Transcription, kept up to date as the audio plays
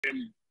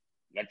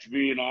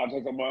లక్ష్మీనాథ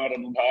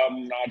సమారంభాం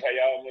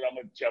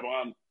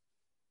నాథయామునమధ్యమాం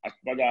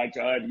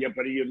అస్మదాచార్య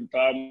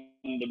పర్యంతాం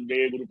వందే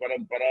గురు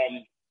పరంపరాం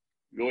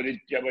యో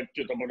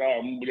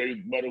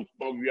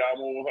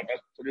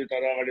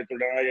నిత్యమచ్యుతపదాంబుజయుగ్మరుక్మవ్యామోహతస్త్రితరాణి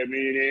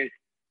తృణాయమేనే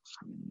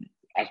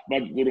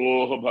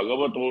అస్మద్గురోః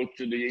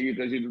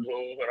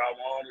భగవతోచ్యుతయైకసిన్ధోః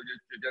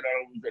రామానుజస్య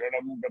చరణం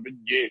శరణం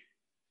ప్రపద్యే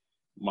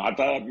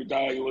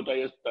మాతాపితా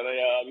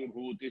యువతయస్తనయా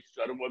విభూతిః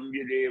సర్వం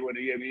యదేవ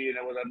నియమేన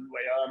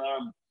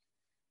వదన్వయానాం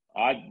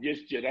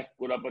ఆద్యస్య నః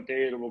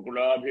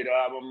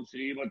కులపతేర్వకులాభిరామం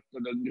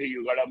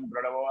శ్రీమత్పదంఘ్రియుగళం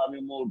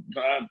ప్రణమామి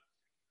మూర్ధ్నా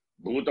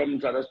భూతం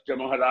సరశ్చ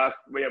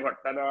మహదాహ్వయ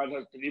భట్టనాథ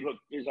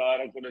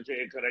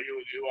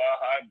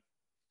శ్రీభక్తిసారకులశేఖరయోగివాహాన్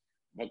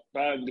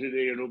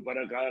భక్తాంఘ్రిరేణు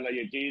పరకాల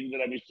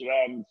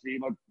యతీంద్రమిశ్రాం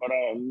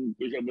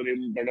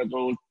శ్రీమత్పరాంకుశమునిం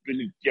ప్రణతోऽస్మి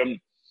నిత్యం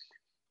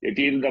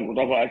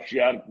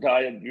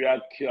యతీంద్రకృతభాష్యార్థాయ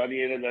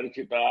వ్యాఖ్యానేన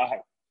దర్శితాః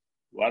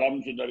వరం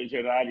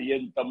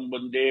సుదర్శనార్యంతం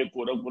వందే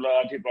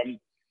కులకులాధిపం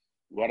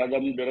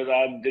వరదం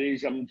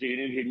దురదాద్రీశం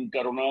శ్రీనిధిం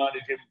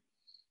కరుణానిధిం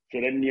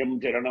శరణ్యం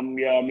శరణం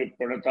యామి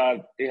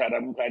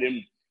ప్రణతార్తిహరం హరిం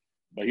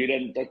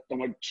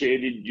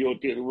బహిరంతస్తమచ్ఛేది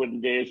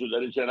జ్యోతిర్వందే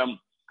సుదర్శనం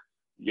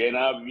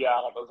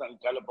జైనావ్యాహత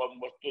సంకల్పం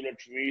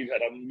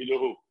వస్తులక్ష్మీధరం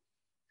విదుః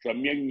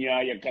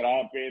సమ్యజ్ఞాయ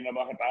కరాపేన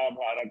మహతా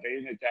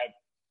భారతేన చ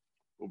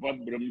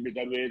ఉపబ్రహ్మిత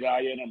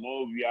వేదాయ నమో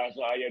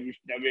వ్యాసాయ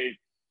విష్ణవే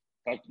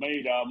తస్మై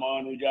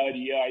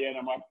రామానుజార్యాయ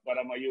నమః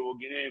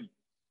పరమయోగినే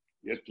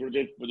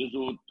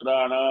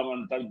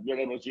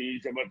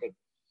యస్మృతిస్మృతిసూత్రాణామంతర్జనమశీషమత్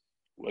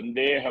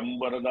వందేహం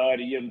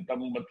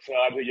వరదార్యంతం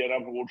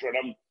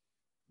వత్సాభిజనభూషణం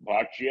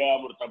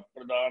భాష్యామృత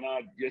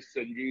ప్రదానాద్య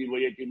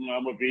సంజీవయతి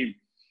మామపి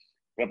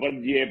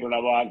ప్రపద్యే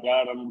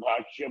ప్రణవాకారం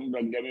భాష్యం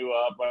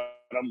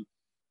రంగమివాపరం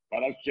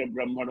పరస్య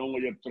బ్రహ్మణో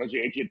యత్ర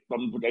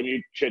శేషిత్వం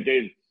పుటమీక్షతే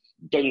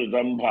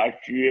తనుతం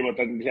భాష్యేవ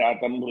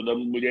తధ్యాతం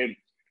హృదంబుజే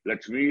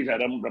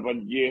లక్ష్మీధరం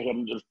ప్రపద్యేహం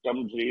దృష్టం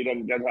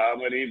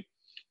శ్రీరంగధామని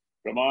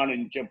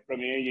ప్రమాణంచ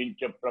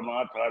ప్రమేయంచ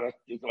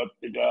ప్రమాతారస్తి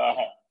సత్వికాః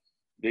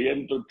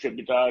జయంతు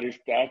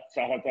క్షపితారిష్టాః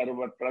సహ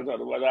సర్వత్ర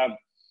సర్వదా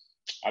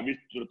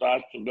అవిస్తృతాః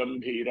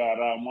సుగంభీరా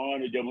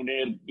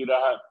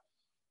రామానుజమునేర్గిరః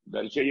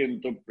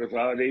దర్శయంతు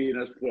ప్రసాదేన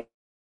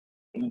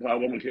స్వం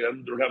భావమఖిలం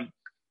దృఢం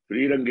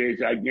శ్రీరంగే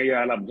చాజ్ఞయా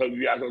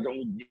లబ్ధవ్యాసం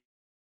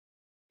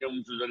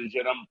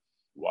సుదర్శనం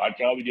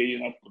వాచా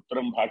విజయిన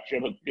పుత్రం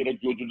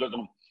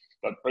భాష్యభక్తిరజ్యోతిదతం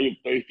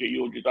తత్ప్రయుక్తైశ్చ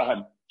యోజితః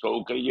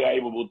సౌకర్యాయ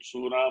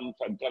బుత్సూనాం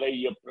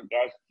సంకరయ్య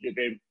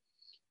ప్రకాశ్యతే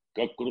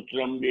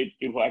కృత్రం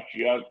వేత్తి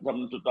భాష్యార్థం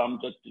సుతాం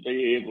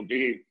తత్తితయే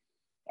కృతిః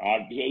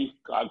ఆఢ్యైః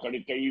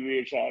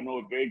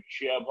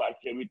కాకడికైవేషానోపేక్ష్య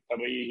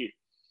భాష్యవిత్తమైః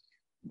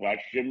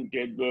భాష్యం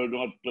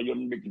చేద్వేణోత్వయం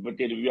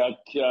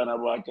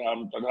నితిపతిర్వ్యాఖ్యానవాచాం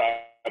తథా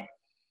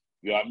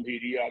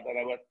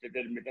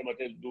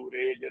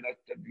గాంభీర్యాతరవస్థితిర్మితమతిర్దూరే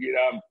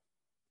జనస్తద్గిరాం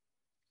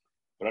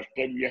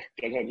ప్రష్టవ్యః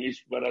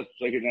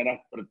కథమీశ్వరస్వ హి నరః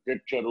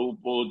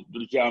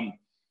ప్రత్యక్షరూపోదృశాం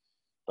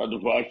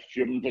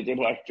తద్భాష్యం స చ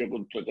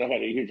భాష్యకృత్వత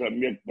హరిః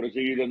సమ్యక్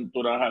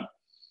ప్రసీదంతు నః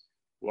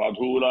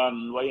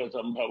వాధూలాన్వయ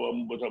సంభవం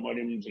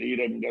బుధమణిం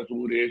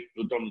శ్రీరంగసూరే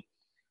స్తుతం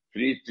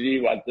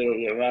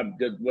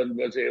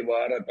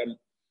శ్రీవాత్సవాబ్జద్వంద్వసేవారతం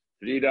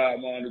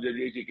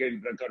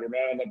శ్రీరామానుజదేశికేంద్ర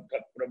కరుణాలబ్ధ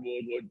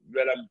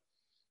ప్రబోధోజ్వలం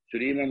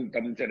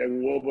శ్రీమంతం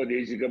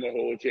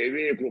శరగోపదేశికమహో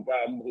సేవే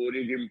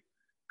కృపాంభూరిధిం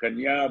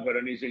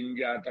కన్యాభరణి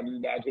సంజాతం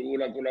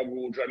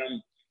బాధూలకులభూషణం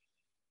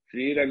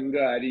శ్రీరంగ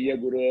ఆర్య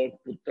గురో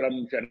పుత్రం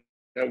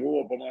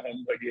శరగోపమహం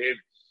భజే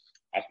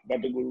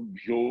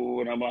అస్మద్గురుభ్యో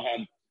నమః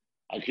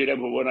అఖిల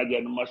భువన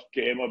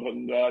జన్మస్థేమ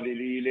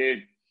భంగాదిలీలే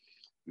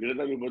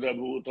విరత విబుధ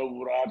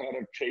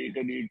భూతవ్రాతరక్షైక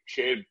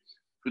దీక్షే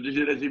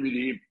శృతిశిరసి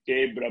విదీప్తే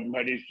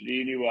బ్రహ్మణి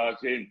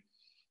శ్రీనివాసే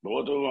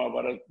భవతు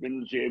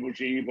అపరస్మిన్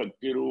సేముషీ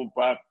భక్తిరూప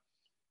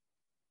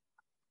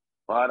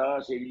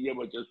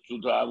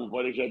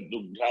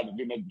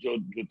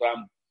పారాశల్యవచస్సుధాముపనిషద్దుగ్ధాబ్దిమధ్యోద్భుతాం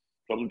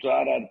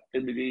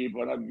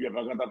సంసారార్తివిదీపన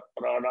వ్యపగత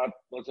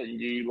ప్రాణాత్మ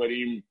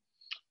సంజీవరీం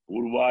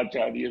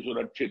పూర్వాచార్య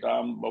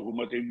సురక్షితాం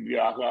బహుమతి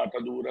వ్యాఘాత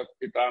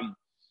దూరస్థితాం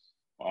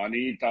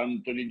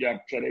ఆనీతాంతు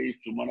నిజాక్షరై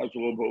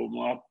సుమనసో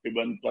భౌమా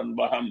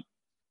పిబంత్వన్వహం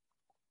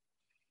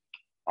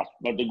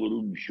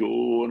అస్మద్గురుభ్యో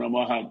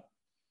నమః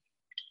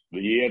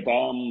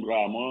విజయతాం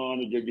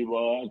రామానుజ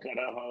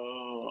దివాకరః.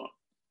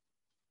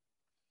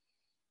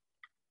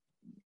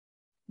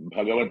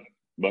 భగవత్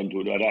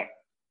బంధువులారా,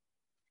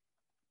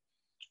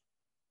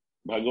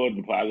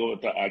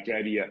 భాగవత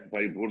ఆచార్య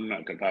పరిపూర్ణ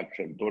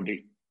కటాక్షంతో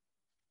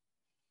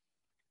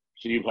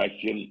శ్రీ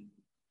భాష్యం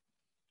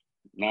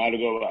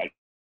 4వ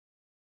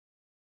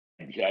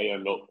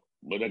అధ్యాయంలో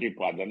మొదటి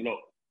పాదంలో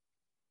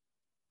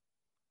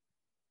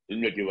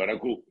నిన్నటి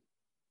వరకు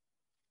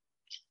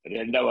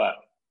 2వ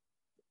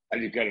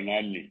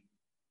అధికరణాన్ని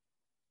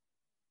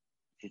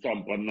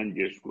సుసంపన్నం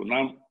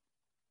చేసుకున్నాం.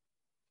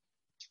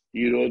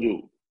 ఈరోజు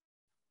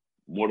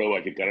 3వ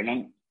అధికరణం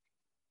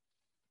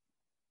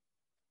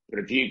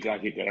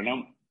ప్రతీకాధికరణం.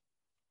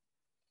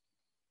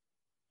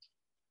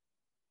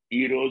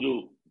 ఈరోజు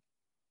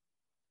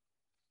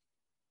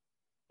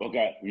ఒక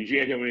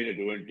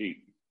విశేషమైనటువంటి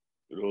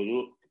రోజు.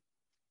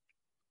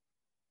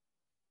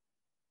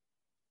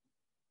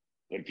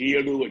 ప్రతి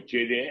ఏడు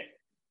వచ్చేదే.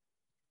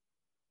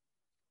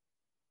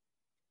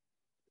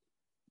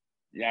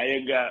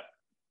 న్యాయంగా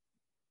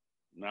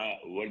నా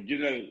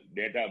ఒరిజినల్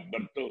డేట్ ఆఫ్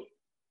బర్త్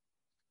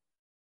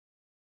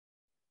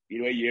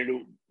 27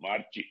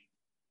 మార్చి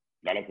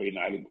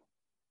 44.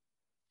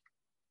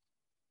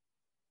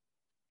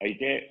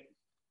 అయితే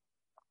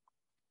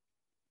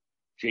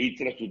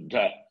చైత్ర శుద్ధ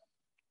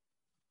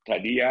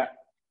తదియ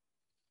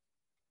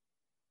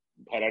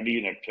భరణి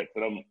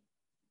నక్షత్రం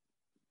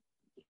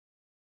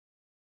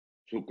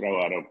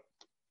శుక్రవారం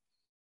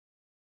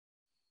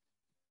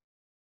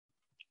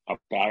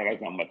అప్తార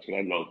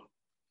సంవత్సరంలో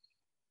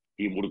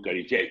ఈ 3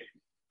 కలిసాయి.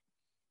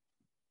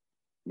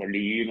 మళ్ళీ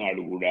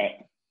ఈనాడు కూడా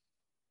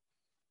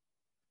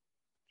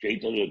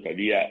చైత్ర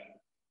తదియ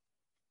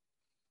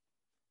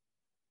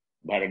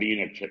భరణి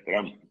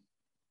నక్షత్రం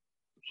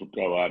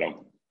శుక్రవారం,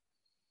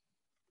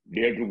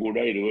 డేటు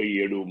కూడా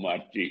 27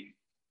 మార్చి.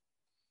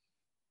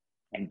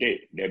 అంటే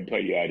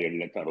 76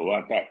 ఏళ్ల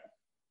తరువాత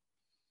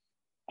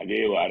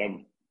అదే వారం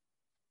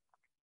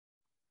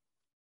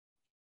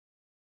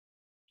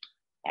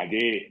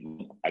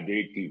అదే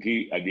తిథి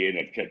అదే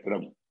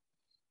నక్షత్రం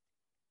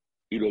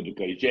ఈరోజు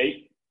కలిశాయి.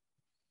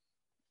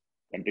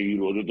 అంటే ఈ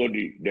రోజుతో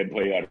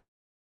 76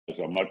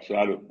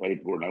 సంవత్సరాలు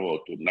పరిపూర్ణం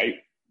అవుతున్నాయి.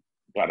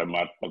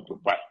 పరమాత్మ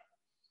కృప.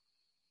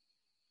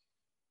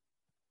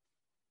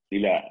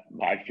 ఇలా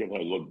భాష్య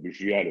భగవద్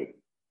విషయాలు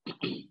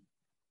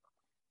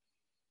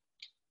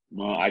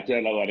మా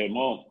ఆచార్యుల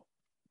వారేమో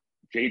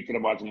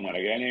చైత్రమాసం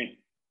అనగానే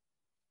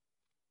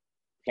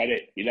సరే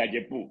ఇలా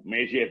చెప్పు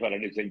మేషే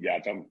ఫలని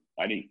సంజాతం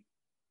అని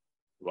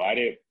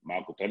వారే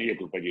మాకు తనియ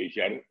కృప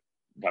చేశారు.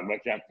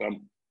 ధర్మశాస్త్రం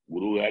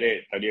గురువు గారే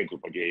తనియ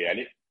కృప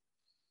చేయాలి.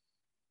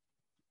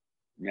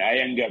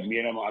 న్యాయంగా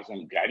మీనమాసం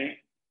కానీ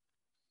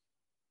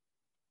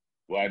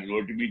వారి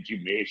నోటి నుంచి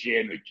మేషే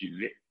అని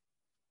వచ్చింది.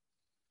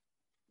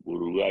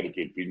 గురువు గారు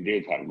చెప్పిందే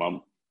ధర్మం,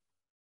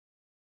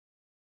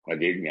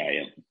 అదే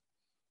న్యాయం,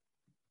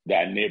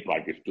 దాన్నే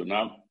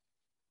పాటిస్తున్నాం.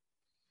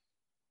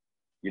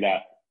 ఇలా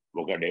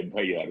ఒక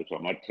 76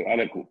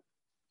 సంవత్సరాలకు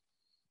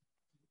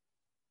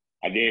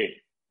అదే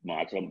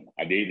మాసం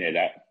అదే నెల,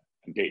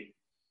 అంటే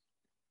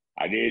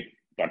అదే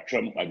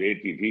పక్షం అదే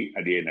తిథి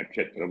అదే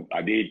నక్షత్రం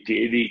అదే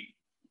తేదీ,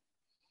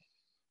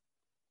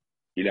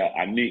 ఇలా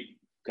అన్ని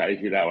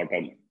కలిసి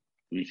రావటం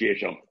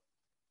విశేషం,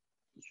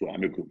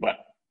 స్వామి కృప.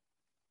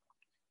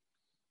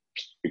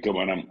 ఇక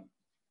మనం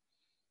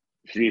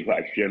శ్రీ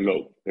భాష్యంలో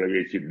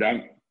ప్రవేశిద్దాం.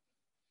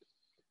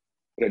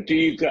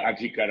 ప్రతీక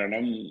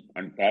అధికరణం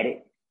అంటారు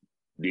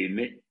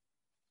దీన్ని.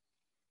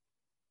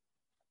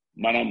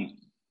 మనం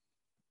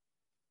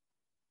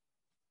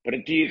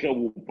ప్రతీక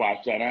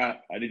ఉపాసన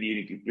అని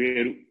దీనికి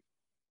పేరు.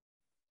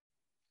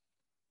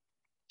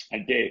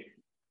 అంటే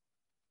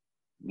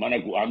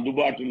మనకు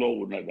అందుబాటులో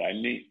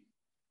ఉన్నదాన్ని,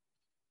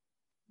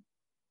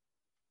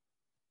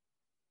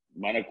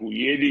 మనకు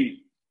ఏది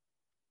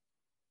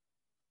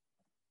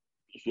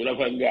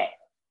సులభంగా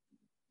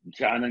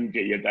ధ్యానం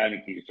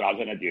చేయటానికి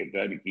సాధన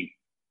చేయటానికి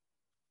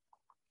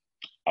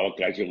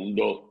అవకాశం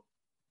ఉందో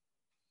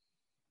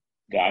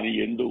దాని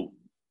యందు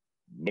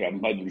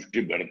బ్రహ్మ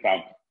దృష్టి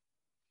పెడతాం.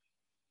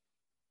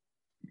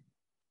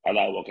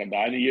 అలా ఒక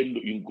దాని యందు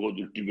ఇంకో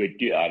దృష్టి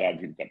పెట్టి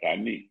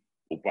ఆరాధించటాన్ని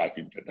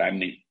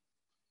ఉపాసించటాన్ని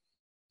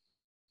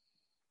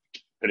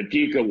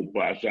ప్రతీక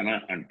ఉపాసన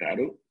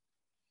అంటారు.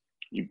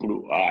 ఇప్పుడు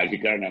ఆ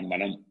అధికరణం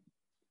మనం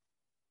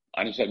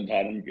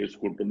అనుసంధానం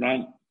చేసుకుంటున్నాం.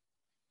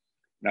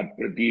 నా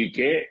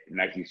ప్రతీకే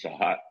నకి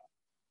సహా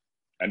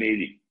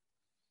అనేది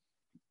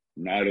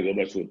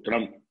 4వ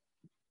సూత్రం.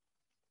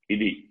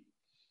 ఇది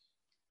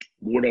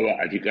 3వ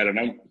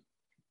అధికరణం.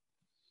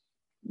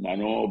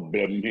 మనో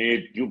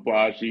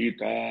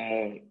బ్రహ్మేత్యుపాసీత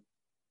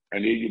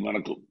అనేది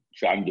మనకు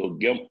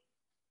చాందోగ్యం.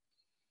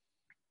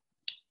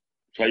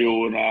 సయో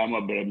నామ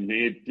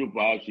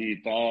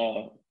బ్రహ్మేత్యుపాసీత,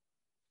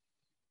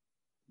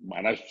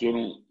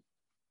 మనస్సును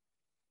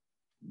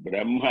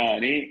బ్రహ్మ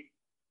అని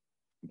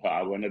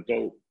భావనతో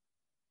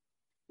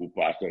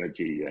ఉపాసన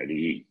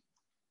చేయాలి.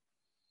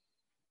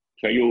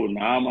 సయో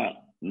నామ,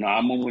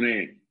 నామమునే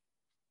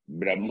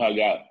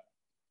బ్రహ్మగా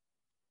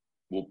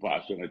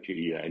ఉపాసన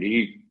చేయాలి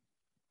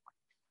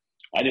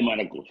అని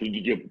మనకు శృతి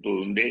చెప్తూ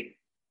ఉంది.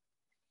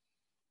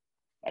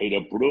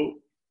 అయినప్పుడు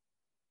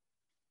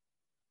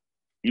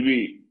ఇవి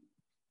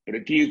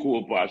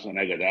ప్రతీకోపాసన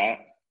కదా.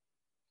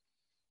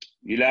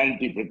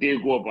 ఇలాంటి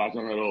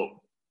ప్రతీకోపాసనలో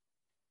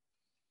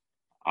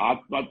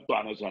ఆత్మత్వ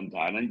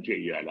అనుసంధానం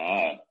చెయ్యాలా,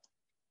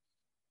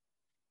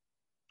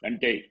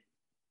 అంటే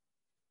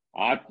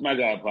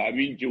ఆత్మగా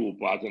భావించి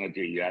ఉపాసన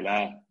చెయ్యాలా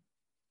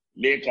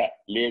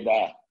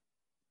లేదా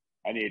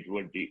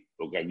అనేటువంటి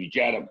ఒక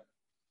విచారం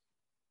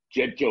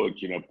చర్చ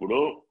వచ్చినప్పుడు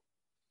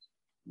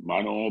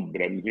మనో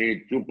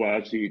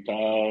బ్రహ్మేత్యుపాసీత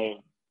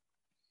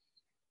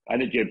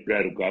అని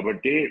చెప్పారు.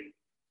 కాబట్టి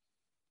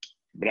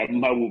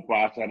బ్రహ్మ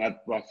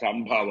ఉపాసనత్వ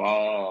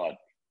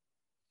సంభవాత్,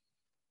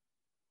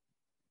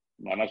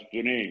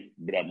 మనస్సుని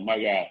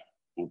బ్రహ్మగా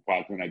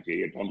ఉపాసన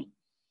చేయటం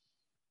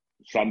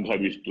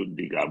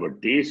సంభవిస్తుంది.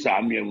 కాబట్టి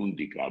సామ్యం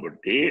ఉంది.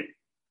 కాబట్టి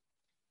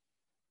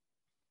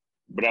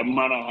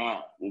బ్రహ్మణ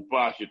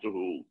ఉపాసితు,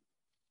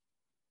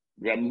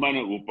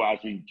 బ్రహ్మను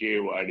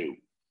ఉపాసించేవాడు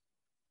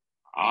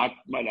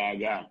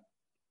ఆత్మలాగా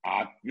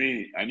ఆత్మే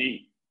అని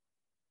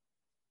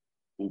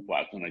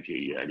ఉపాసన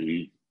చేయాలి.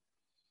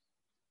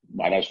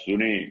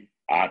 మనస్సునే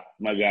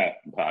ఆత్మగా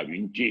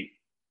భావించి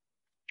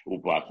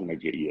ఉపాసన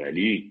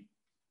చేయాలి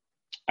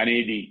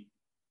అనేది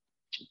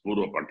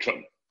పూర్వపక్షం.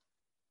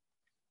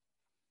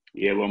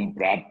 ఏవం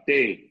ప్రాప్తే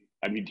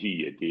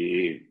అవిధీయతే.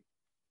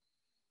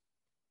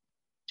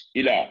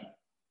 ఇలా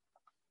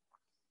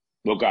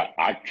ఒక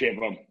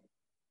ఆక్షేపం,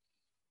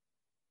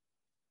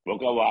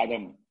 ఒక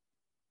వాదం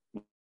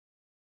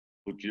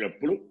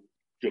వచ్చినప్పుడు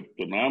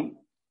చెప్తున్నాం.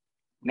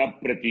 న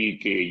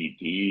ప్రతీకే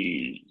ఇతి.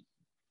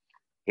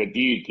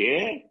 ప్రతీకే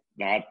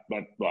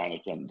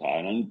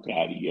ఆత్మత్వానుసంధానం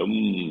కార్యం.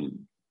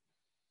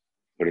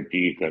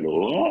 ప్రతీకలో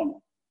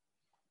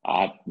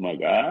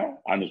ఆత్మగా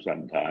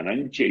అనుసంధానం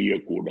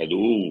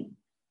చెయ్యకూడదు.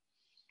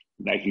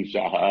 నహి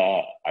సహ,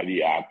 అది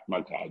ఆత్మ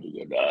కాదు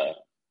కదా.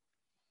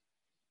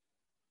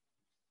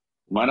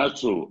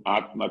 మనస్సు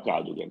ఆత్మ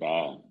కాదు కదా.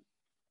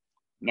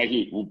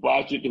 నహి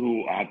ఉపాసితు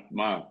ఆత్మ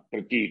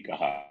ప్రతీక.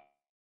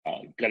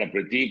 ఇక్కడ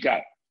ప్రతీక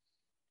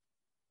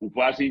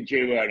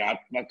ఉపాసించేవాడు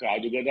ఆత్మ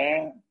కాదు కదా.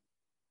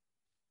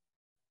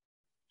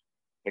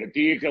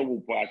 ప్రతీక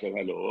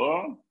ఉపాసనలో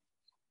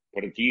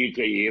ప్రతీక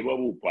ఏవ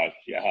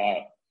ఉపాస్య.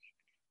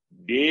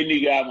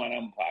 దేనిగా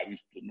మనం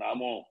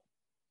భావిస్తున్నామో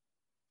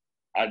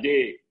అదే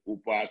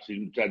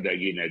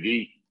ఉపాసించదగినది.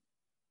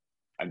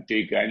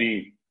 అంతేకాని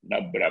నా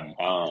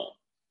బ్రహ్మ,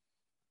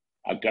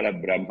 అక్కడ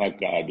బ్రహ్మ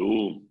కాదు.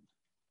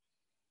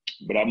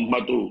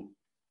 బ్రహ్మతు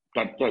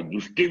తత్వ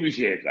దృష్టి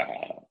విశేష.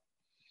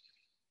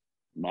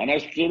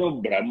 మనస్సును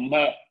బ్రహ్మ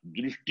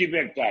దృష్టి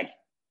పెట్టాలి.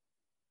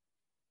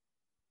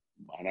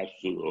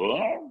 మనస్సులో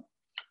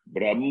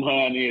బ్రహ్మ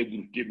అనే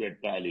దృష్టి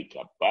పెట్టాలి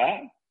తప్ప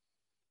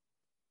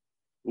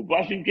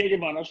ఉపాసించేది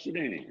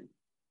మనస్సునే.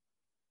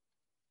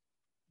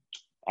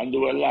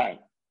 అందువల్ల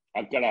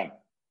అక్కడ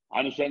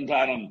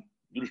అనుసంధానం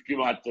దృష్టి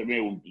మాత్రమే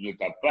ఉంటుంది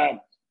తప్ప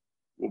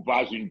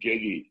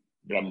ఉపాసించేది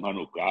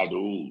బ్రహ్మను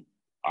కాదు,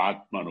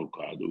 ఆత్మను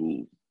కాదు.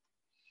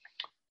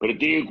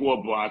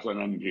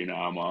 ప్రతీకోపాసనం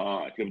వినామా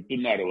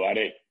చెప్తున్నారు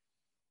వారే.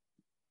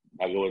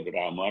 భగవద్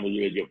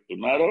రామానుజులే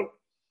చెప్తున్నారు.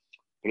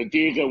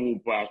 ప్రతీక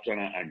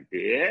ఉపాసన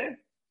అంటే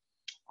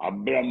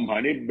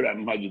అబ్రహ్మని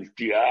బ్రహ్మ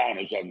దృష్టిగా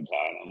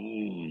అనుసంధానం.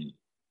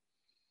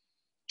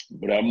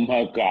 బ్రహ్మ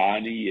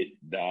కాని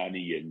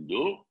దాని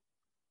యందు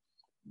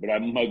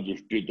బ్రహ్మ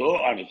దృష్టితో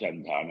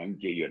అనుసంధానం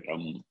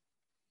చేయటం.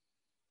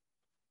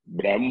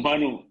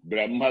 బ్రహ్మను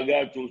బ్రహ్మగా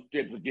చూస్తే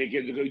ప్రతీక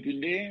ఎందుకు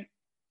అవుతుంది?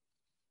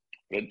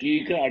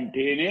 ప్రతీక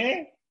అంటేనే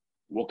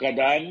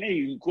ఒకదాన్ని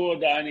ఇంకో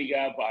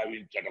దానిగా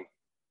భావించడం.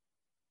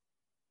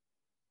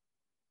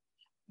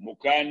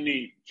 ముఖాన్ని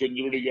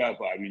చంద్రుడిగా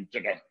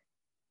భావించటం,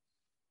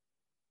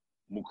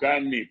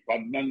 ముఖాన్ని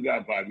పద్మంగా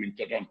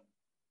భావించటం,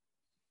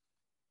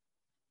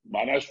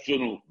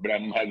 మనస్సును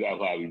బ్రహ్మగా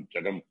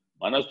భావించటం.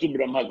 మనస్సు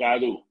బ్రహ్మ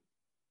కాదు.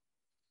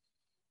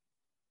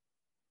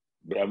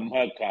 బ్రహ్మ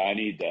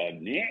కాని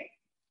దాన్ని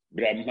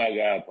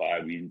బ్రహ్మగా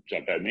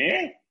భావించటమే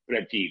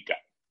ప్రతీక.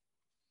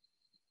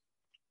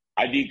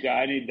 అది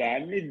కాని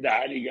దాన్ని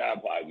దానిగా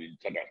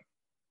భావించడం,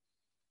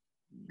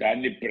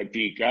 దాన్ని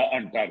ప్రతీక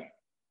అంటారు.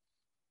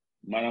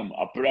 మనం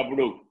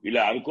అప్పుడప్పుడు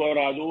ఇలా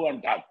అనుకోరాదు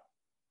అంటాం.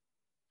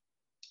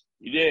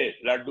 ఇదే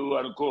లడ్డు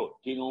అనుకో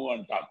తిను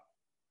అంటాం.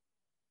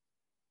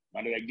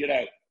 మన దగ్గర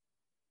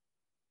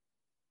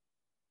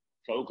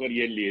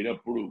సౌకర్యం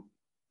లేనప్పుడు,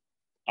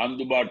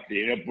 అందుబాటు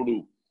లేనప్పుడు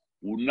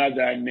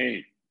ఉన్నదాన్నే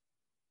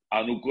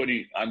అనుకొని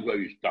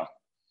అనుభవిస్తాం.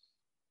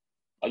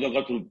 అదొక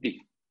తృప్తి.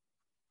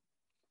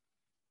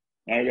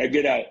 మన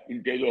దగ్గర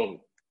ఇంకేదో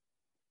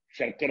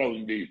శర్కర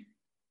ఉంది,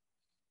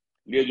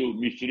 లేదు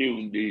మిశ్రీ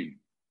ఉంది,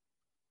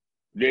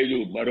 లేదు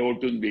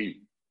మరొకటి ఉంది,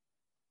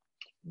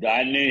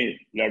 దాన్నే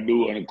లడ్డు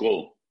అనుకో,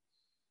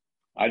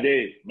 అదే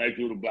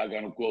మైసూరు పాక్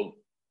అనుకో.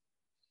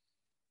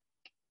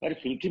 మరి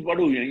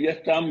శృతిపడు ఏం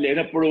చేస్తాం?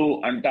 లేనప్పుడు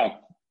అంటాం.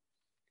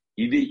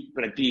 ఇది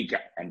ప్రతీక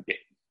అంటే.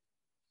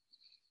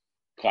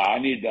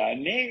 కాని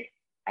దాన్ని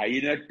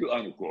అయినట్టు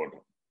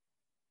అనుకోవడం,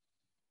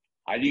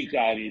 అది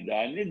కాని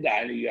దాన్ని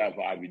దానిగా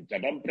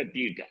భావించడం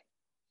ప్రతీక.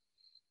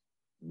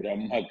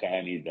 బ్రహ్మ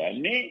కాని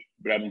దాన్ని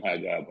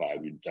బ్రహ్మగా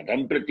భావించడం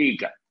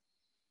ప్రతీక.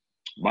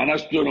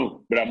 మనస్సును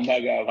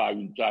బ్రహ్మగా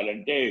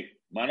భావించాలంటే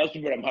మనస్సు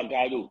బ్రహ్మ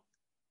కాదు.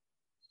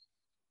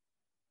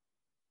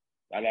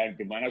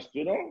 అలాంటి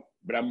మనస్సును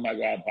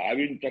బ్రహ్మగా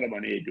భావించడం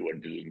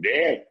అనేటువంటిది ఉందే,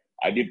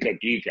 అది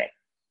ప్రతీక.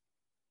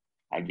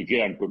 అందుకే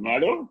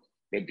అంటున్నాడు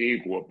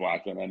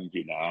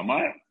ప్రతీకోపాసనంతి నామ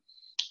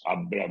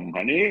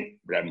అబ్రహ్మని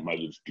బ్రహ్మ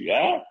దృష్టిగా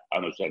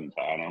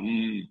అనుసంధానం.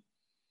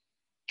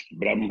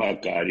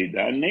 బ్రహ్మకారి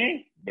దాన్ని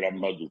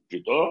బ్రహ్మ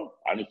దృష్టితో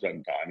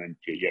అనుసంధానం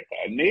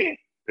చేయటాన్ని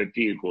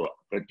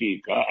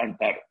ప్రతీక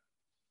అంటారు.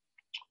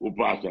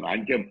 ఉపాసన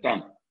అని చెప్తాం.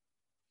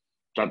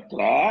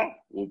 తత్ర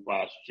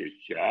ఉపాస్య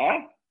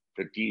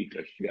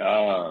ప్రతీకస్య.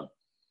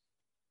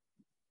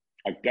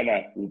 అక్కడ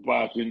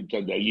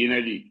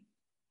ఉపాసించదగినది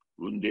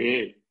ఉందే,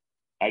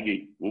 అది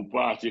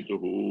ఉపాసితు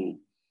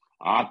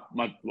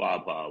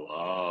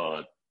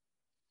ఆత్మత్వాభావాత్.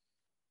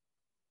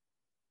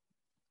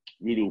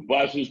 వీడు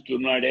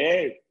ఉపాసిస్తున్నాడే,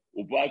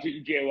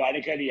 ఉపాసించే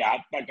వాడికి అది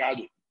ఆత్మ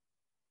కాదు.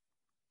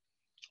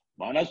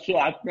 మనస్సు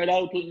ఆత్మ ఎలా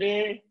అవుతుంది?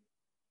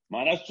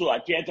 మనస్సు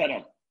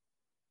అచేతనం,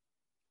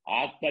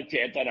 ఆత్మ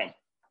చేతనం.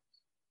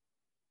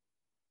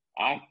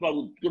 ఆత్మ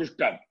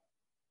ఉత్కృష్టం,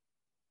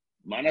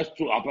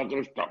 మనస్సు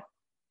అపకృష్టం.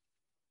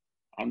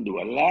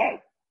 అందువల్ల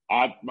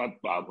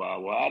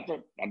ఆత్మత్వాభావాత్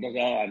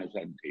తదసా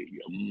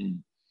అనుసంధేయం.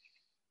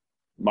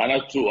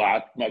 మనస్సు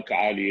ఆత్మ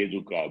కాలేదు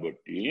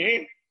కాబట్టి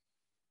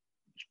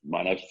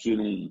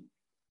మనస్సును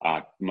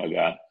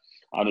ఆత్మగా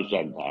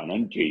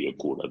అనుసంధానం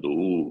చేయకూడదు.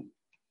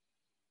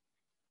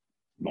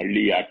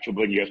 మళ్ళీ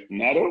ఆక్షేపం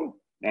చేస్తున్నారు.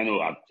 నన్ను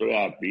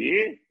అత్రాపి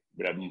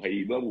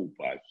బ్రహ్మైవ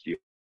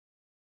ఉపాస్యం.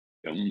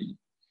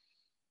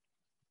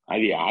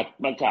 అది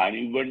ఆత్మ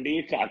కానివ్వండి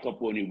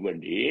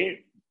కాకపోనివ్వండి,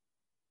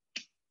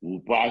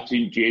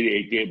 ఉపాసించేది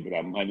అయితే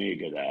బ్రహ్మనే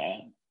కదా.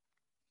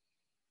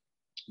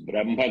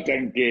 బ్రహ్మ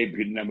కంటే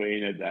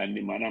భిన్నమైన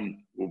దాన్ని మనం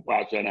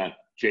ఉపాసన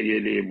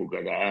చేయలేము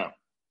కదా.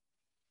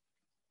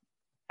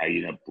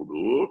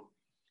 అయినప్పుడు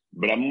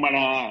బ్రహ్మణ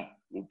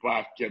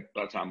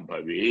ఉపాస్యత్వ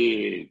సంభవే,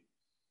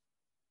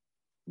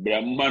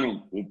 బ్రహ్మను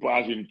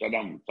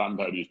ఉపాసించడం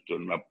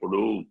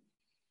సంభవిస్తున్నప్పుడు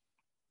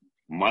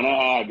మన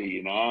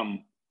ఆదీనాం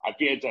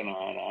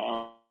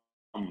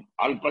అచేతనానాం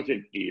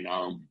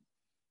అల్పశక్తినాం,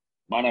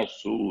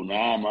 మనస్సు,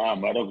 నామ,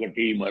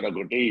 మరొకటి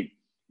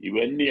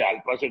ఇవన్నీ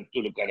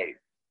అల్పశక్తులు కలవి.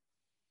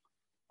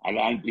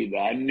 అలాంటి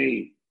దాన్ని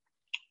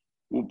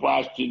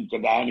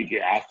ఉపాసించడానికి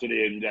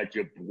ఆశ్రయంగా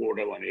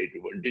చెప్పుకోవడం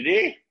అనేటువంటిది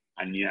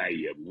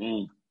అన్యాయము.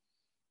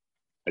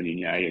 అది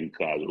న్యాయం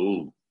కాదు.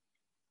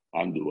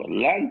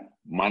 అందువల్ల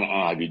మన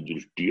ఆది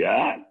దృష్ట్యా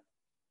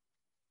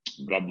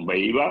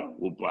బ్రహ్మైవ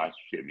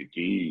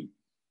ఉపాస్యమితి.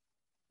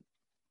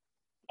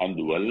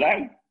 అందువల్ల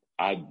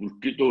ఆ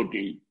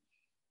దృష్టితోటి,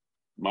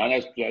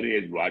 మనస్సు అనే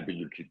వాటి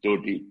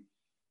దృష్టితోటి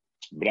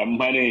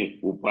బ్రహ్మనే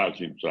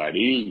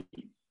ఉపాసించాలి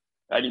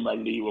అని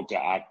మళ్ళీ ఒక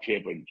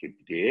ఆక్షేపం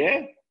చెప్తే,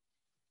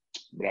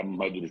 బ్రహ్మ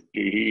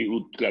దృష్టి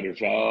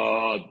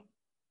ఉత్కర్షాత్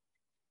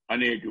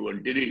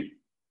అనేటువంటిది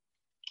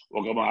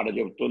ఒక మాట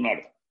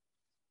చెప్తున్నాడు.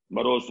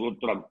 మరో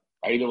సూత్రం,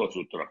 5వ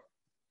సూత్రం,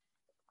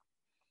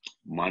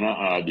 మన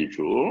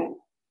ఆదిషు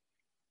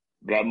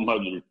బ్రహ్మ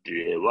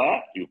దృష్టియేవ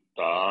యుక్త.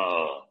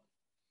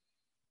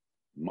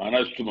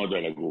 మనస్సు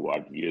మొదలగు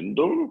వాటి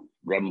యందు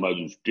బ్రహ్మ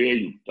దృష్టే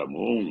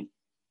యుక్తము.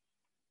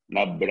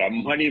 నా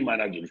బ్రహ్మని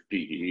మన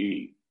దృష్టి.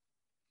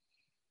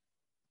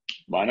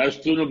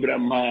 మనస్సును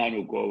బ్రహ్మ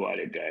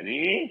అనుకోవాలి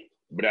కానీ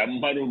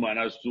బ్రహ్మను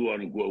మనస్సు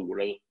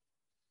అనుకోకూడదు.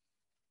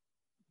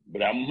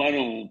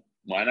 బ్రహ్మను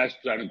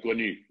మనస్సు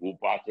అనుకొని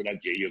ఉపాసన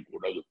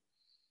చేయకూడదు.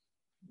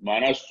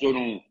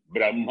 మనస్సును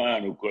బ్రహ్మ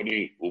అనుకొని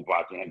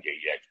ఉపాసన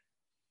చెయ్యాలి.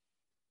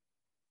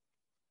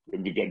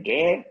 ఎందుకంటే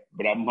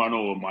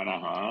బ్రహ్మణో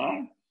మనః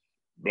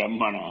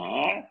బ్రహ్మణ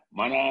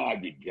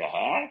మనాదిభ్య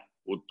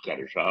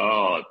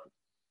ఉత్కర్షాత్.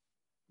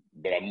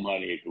 బ్రహ్మ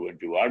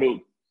అనేటువంటి వాడు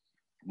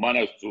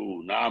మనస్సు,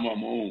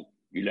 నామము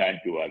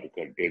ఇలాంటి వాడి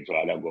కంటే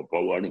చాలా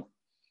గొప్పవాడు,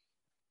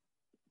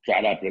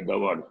 చాలా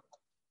పెద్దవాడు.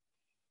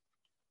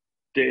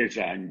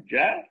 తేషాంచ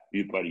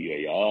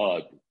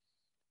విపర్యయాత్.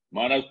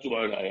 మనస్సు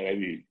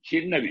అవి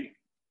చిన్నవి,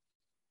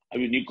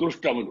 అవి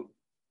నికృష్టములు.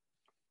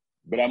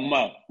 బ్రహ్మ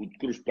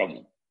ఉత్కృష్టము,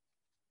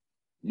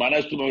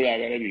 మనస్సు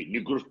అవి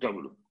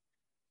నికృష్టములు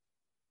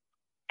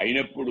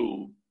అయినప్పుడు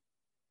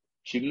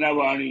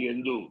చిన్నవాణి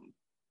యందు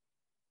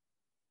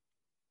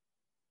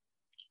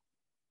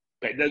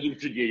పెద్ద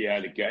దృష్టి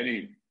చేయాలి కానీ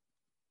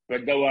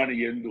పెద్దవాణి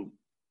యందు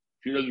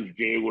చిన్న దృష్టి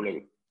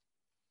చేయకూడదు.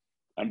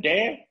 అంటే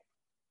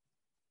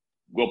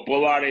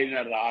గొప్పవాడైన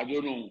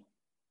రాజును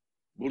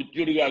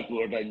మృత్యుడిగా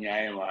చూడటం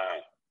న్యాయమా?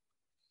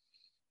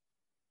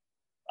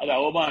 అది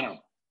అవమానం.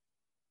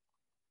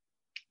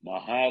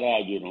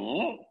 మహారాజును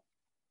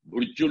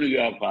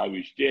మృత్యుడిగా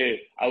భావిస్తే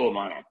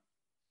అవమానం,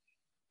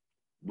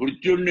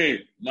 మృత్యుడిని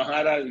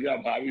మహారాజుగా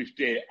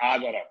భావిస్తే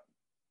ఆదరం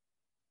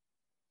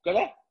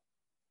కదా.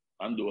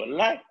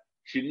 అందువల్ల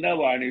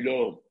చిన్నవాణిలో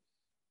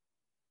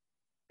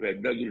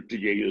పెద్ద దృష్టి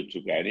చేయొచ్చు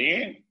కానీ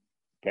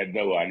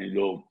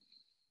పెద్దవాణిలో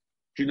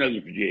చిన్న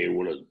దృష్టి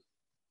చేయకూడదు.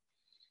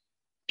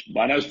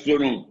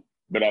 మనస్సును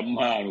బ్రహ్మ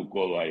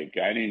అనుకోవాలి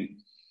కానీ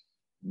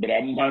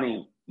బ్రహ్మను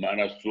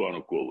మనస్సు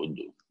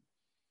అనుకోవద్దు.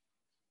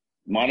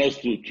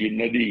 మనస్సు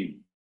చిన్నది,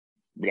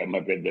 బ్రహ్మ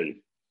పెద్దది.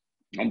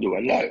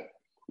 అందువల్ల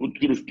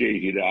ఉత్కృష్టే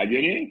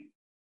రాజని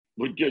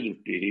మృత్య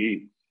దృష్టి,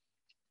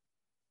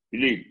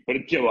 ఇది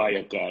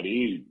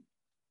ప్రత్యవాయకారి.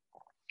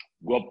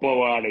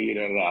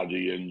 గొప్పవాడైన రాజు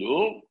యందు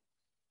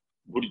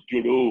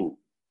మృత్యుడు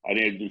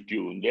అనే దృష్టి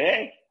ఉందే,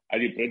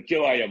 అది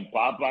ప్రత్యవాయం,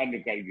 పాపాన్ని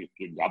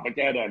కలిగిస్తుంది,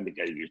 అపచారాన్ని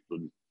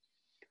కలిగిస్తుంది.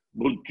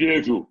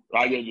 మృత్యేషు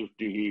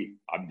రాజదృష్టి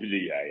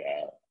అభ్యుదయాయ.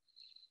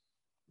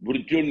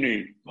 మృత్యుణ్ణి,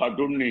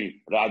 భటుణ్ణి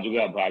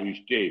రాజుగా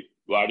భావిస్తే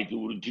వాడికి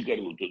వృద్ధి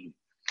కలుగుతుంది,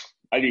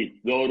 అది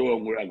గౌరవం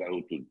కూడా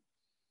కలుగుతుంది.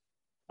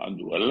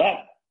 అందువల్ల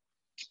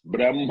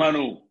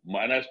బ్రహ్మను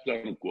మనస్సు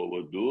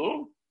అనుకోవద్దు,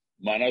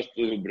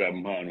 మనస్సును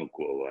బ్రహ్మ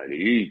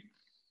అనుకోవాలి.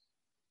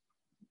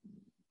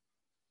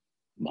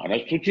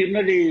 మనస్సు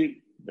చిన్నది,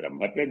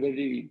 బ్రహ్మ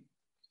పెద్దది.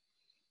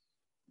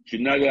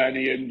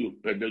 చిన్నదాని యందు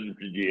పెద్ద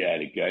దృష్టి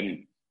చేయాలి కానీ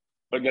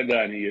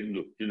పెద్దదాని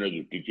యందు చిన్న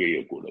దృష్టి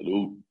చేయకూడదు.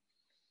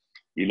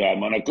 ఇలా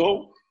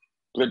మనకు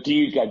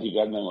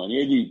ప్రతీకాధికరణం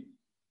అనేది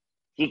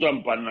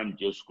సుసంపన్నం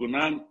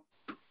చేసుకున్నాం.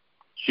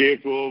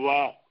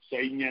 శేషోవా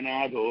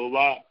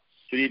సైన్యనాథోవా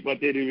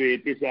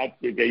శ్రీపతిర్వేతి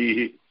సాత్వికైః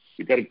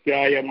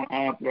వితర్కాయ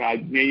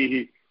మహాప్రాజ్ఞైః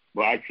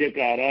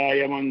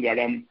భాష్యకారాయ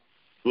మంగళం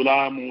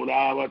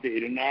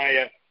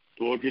తులామూలావతీర్ణాయ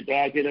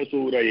తోషితాఖిల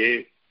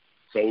సూరయే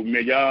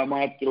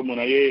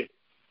సౌమ్యజామాతృమునయే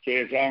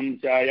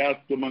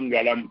శేషాంశాయాస్తు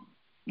మంగళం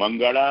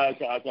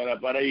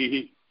మంగళాశాసనపరైః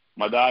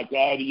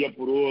మదాచార్య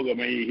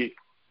పురోగమైః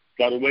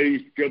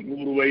సర్వైశ్చ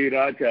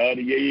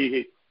పూర్వైరాచార్యైః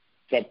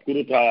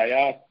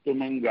సత్కృతాయాస్తు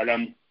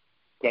మంగళం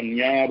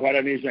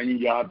కన్యాభరణి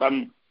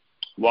సంజాతం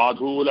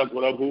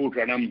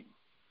వాధూలకులభూషణం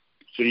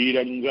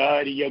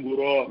శ్రీరంగార్య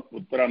గురో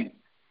పుత్రం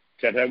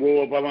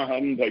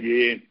శతగోపమహం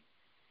భజే.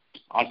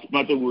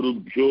 అస్మత్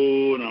గురుభ్యో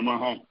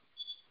నమః.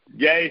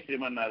 జై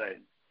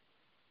శ్రీమన్నారాయణ.